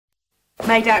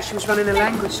Made out she was running a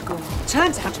language school.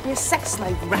 Turns out to be a sex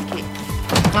slave racket.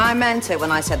 I meant it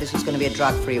when I said this was going to be a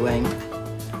drug-free wing.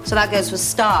 So that goes for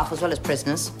staff as well as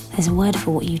prisoners. There's a word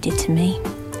for what you did to me.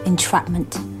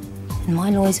 Entrapment. And my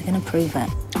lawyers are going to prove it.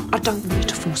 I don't need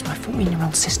to force my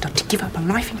 14-year-old sister to give up a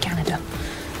life in Canada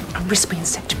and risk being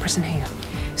sent to prison here.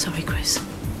 Sorry, Chris.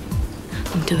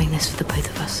 I'm doing this for the both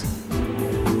of us.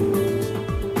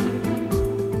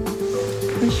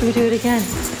 When should we do it again?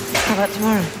 How about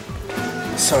tomorrow?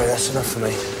 Sorry, that's enough for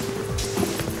me.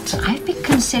 I've been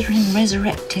considering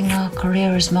resurrecting our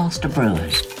career as master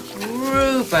brewers.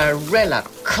 Rubarella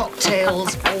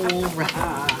cocktails all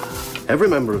round. Every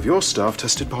member of your staff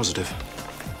tested positive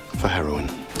for heroin.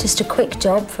 Just a quick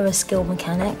job for a skilled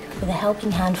mechanic with a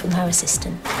helping hand from her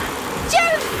assistant.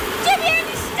 Joe! Jimmy, in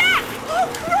the stack! Oh,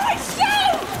 Christ,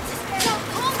 Joe!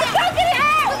 Don't get it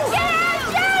out!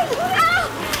 Joe! Joe!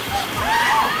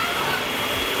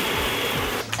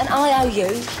 And I owe you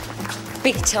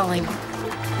big time.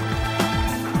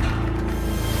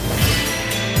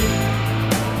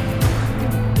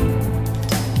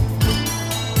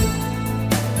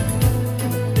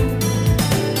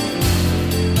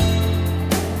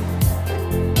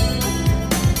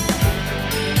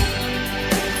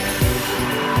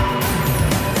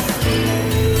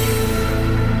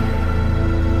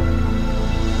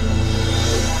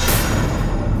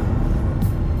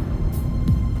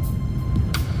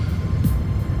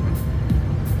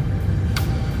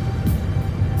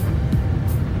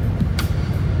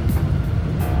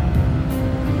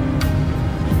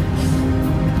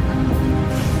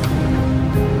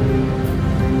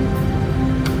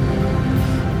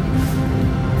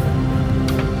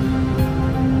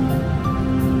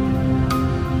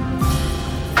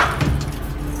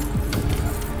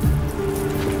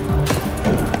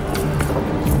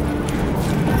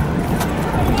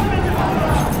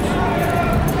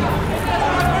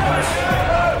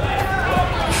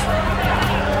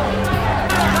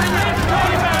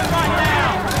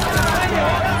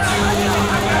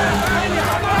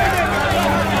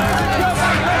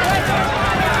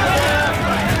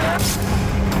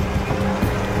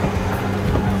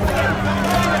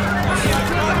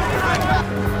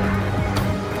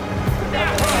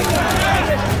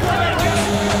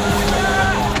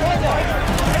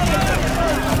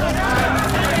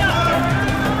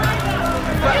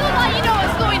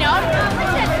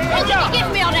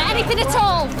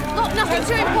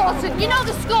 You know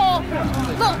the score.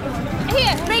 Look,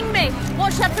 here, ring me.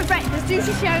 What should I have for breakfast? Who's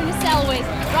she sharing the cell with,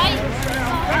 right?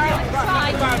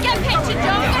 Right. Get a picture,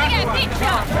 Joe. Gotta get a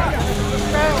picture.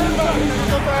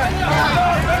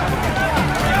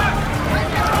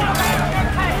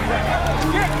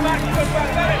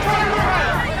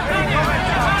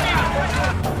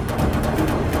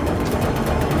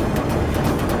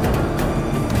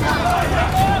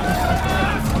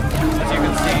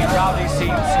 Rowdy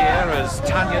scenes here as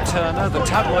Tanya Turner, the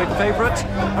tabloid favourite,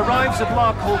 arrives at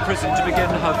Larkhall Prison to begin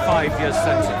her 5-year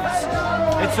sentence.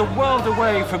 It's a world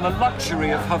away from the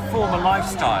luxury of her former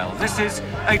lifestyle. This is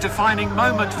a defining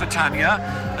moment for Tanya.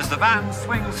 As the van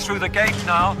swings through the gate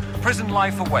now, prison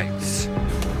life awaits.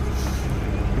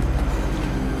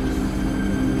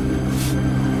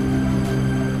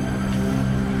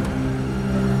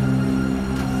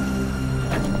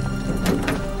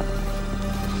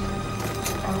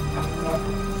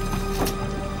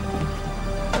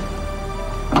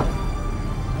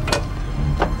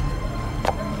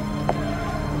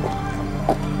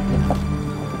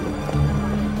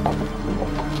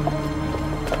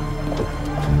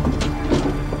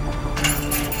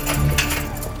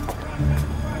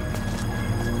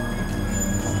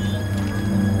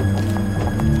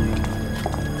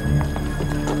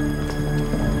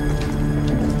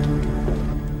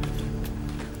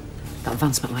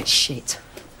 Van smelled like shit.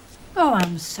 Oh,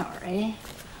 I'm sorry.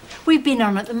 We've been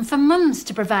on at them for months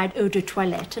to provide eau de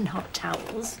toilette and hot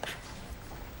towels.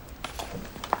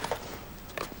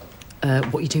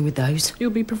 What are you doing with those? You'll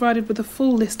be provided with a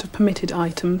full list of permitted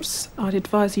items. I'd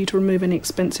advise you to remove any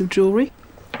expensive jewellery.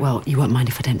 Well, you won't mind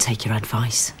if I don't take your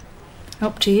advice.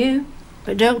 Up to you.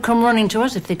 But don't come running to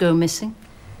us if they go missing.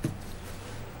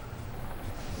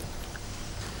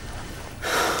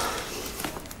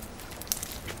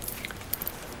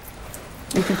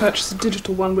 You can purchase a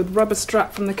digital one with rubber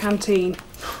strap from the canteen.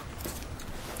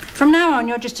 From now on,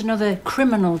 you're just another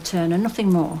criminal, Turner,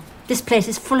 nothing more. This place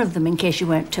is full of them, in case you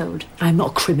weren't told. I'm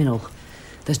not a criminal.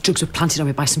 Those drugs were planted on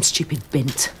me by some stupid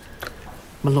bint.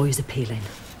 My lawyer's appealing.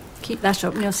 Keep that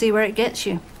up and you'll see where it gets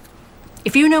you.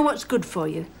 If you know what's good for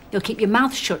you, you'll keep your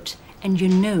mouth shut and your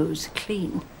nose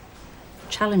clean.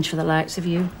 Challenge for the likes of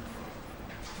you.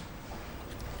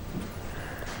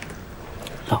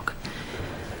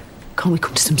 Can't we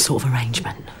come to some sort of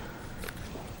arrangement?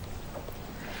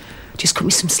 Just cut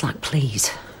me some slack, please.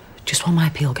 Just while my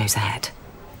appeal goes ahead.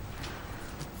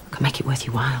 I can make it worth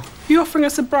your while. Are you offering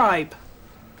us a bribe?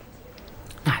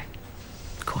 No,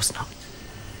 of course not.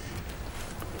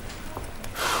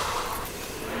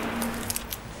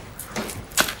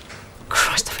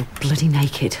 Christ, I feel bloody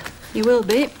naked. You will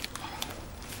be.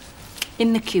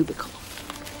 In the cubicle.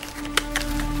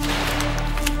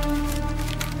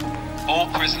 All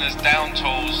prisoners down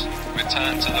tools,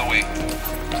 return to the wing.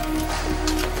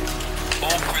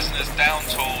 All prisoners down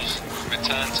tools,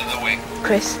 return to the wing.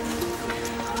 Chris,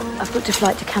 I've booked a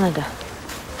flight to Canada.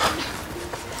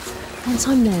 Once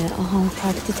I'm there, I'll hire a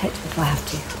private detective if I have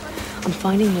to. I'm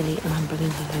finding Lily and I'm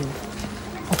bringing her home.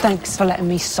 Well, thanks for letting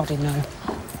me sod it know.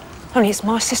 Only it's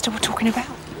my sister we're talking about.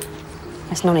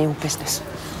 It's none of your business.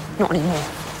 Not anymore.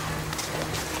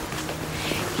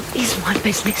 It is my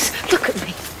business. Look at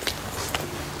me.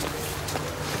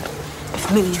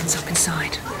 If Millie ends up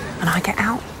inside and I get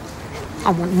out,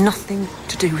 I want nothing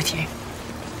to do with you.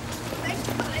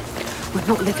 We're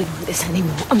not living like this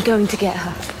anymore. I'm going to get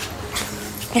her.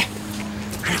 Yeah.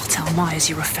 And I'll tell Myers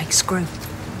you're a fake screw.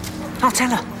 I'll tell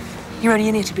her you're only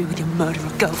in here to be with your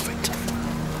murderer girlfriend.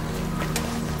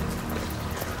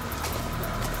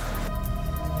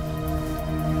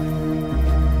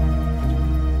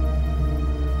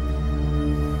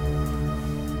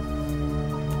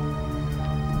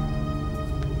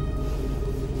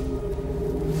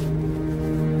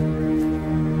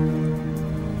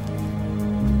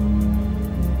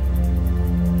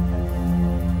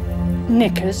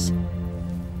 Knickers.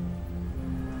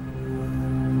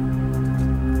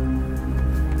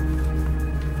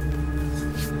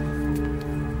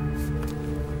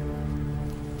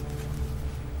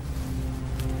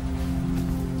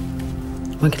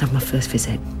 When can I have my first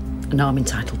visit? I know I'm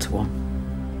entitled to one.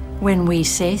 When we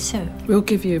say so. We'll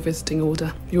give you a visiting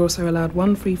order. You're also allowed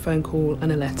one free phone call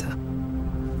and a letter.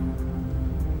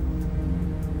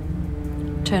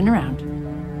 Turn around.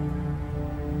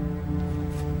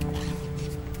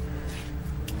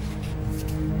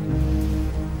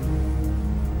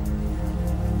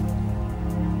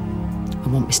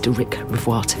 I want Mr. Rick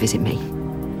Revoir to visit me.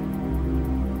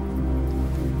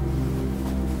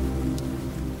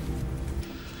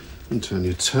 And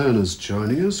Tanya Turner's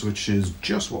joining us, which is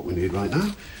just what we need right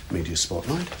now. Media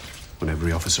spotlight. When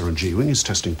every officer on G-Wing is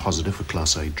testing positive for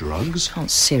Class A drugs.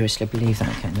 Can't seriously believe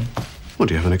that, can you? Well,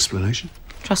 do you have an explanation?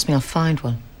 Trust me, I'll find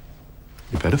one.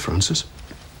 You better, Francis.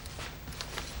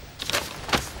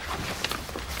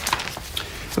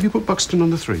 Have you put Buxton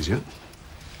on the threes yet?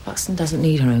 Buxton doesn't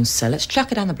need her own cell. Let's chuck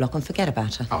her down the block and forget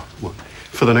about her. Oh, what?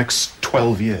 For the next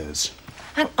 12 years?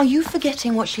 And are you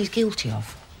forgetting what she's guilty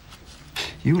of?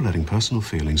 You were letting personal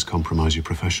feelings compromise your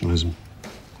professionalism.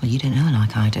 Well, you don't know her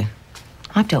like I do.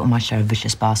 I've dealt with my share of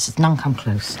vicious bastards. None come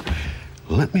close.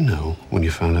 Let me know when you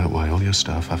found out why all your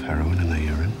staff have heroin in their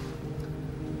urine.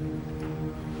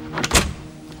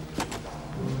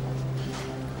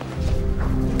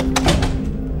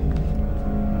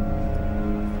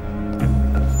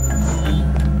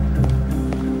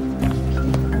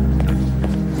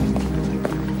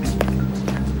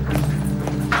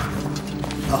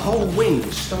 The whole wing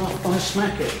is staffed by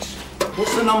smackheads.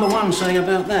 What's the number one saying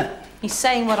about that? He's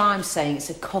saying what I'm saying. It's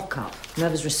a cock-up.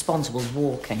 Whoever's responsible is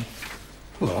walking.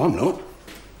 Well, I'm not.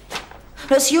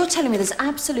 No, so you're telling me there's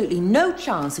absolutely no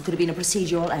chance there could have been a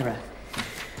procedural error?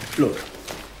 Look,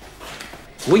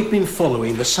 we've been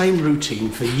following the same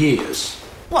routine for years.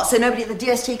 What, so nobody at the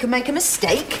DST can make a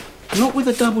mistake? Not with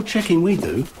the double-checking we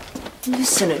do.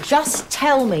 Listen, just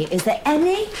tell me, is there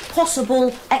any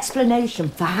possible explanation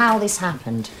for how this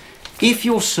happened? If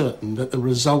you're certain that the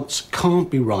results can't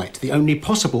be right, the only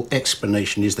possible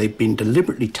explanation is they've been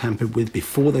deliberately tampered with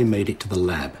before they made it to the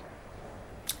lab.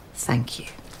 Thank you.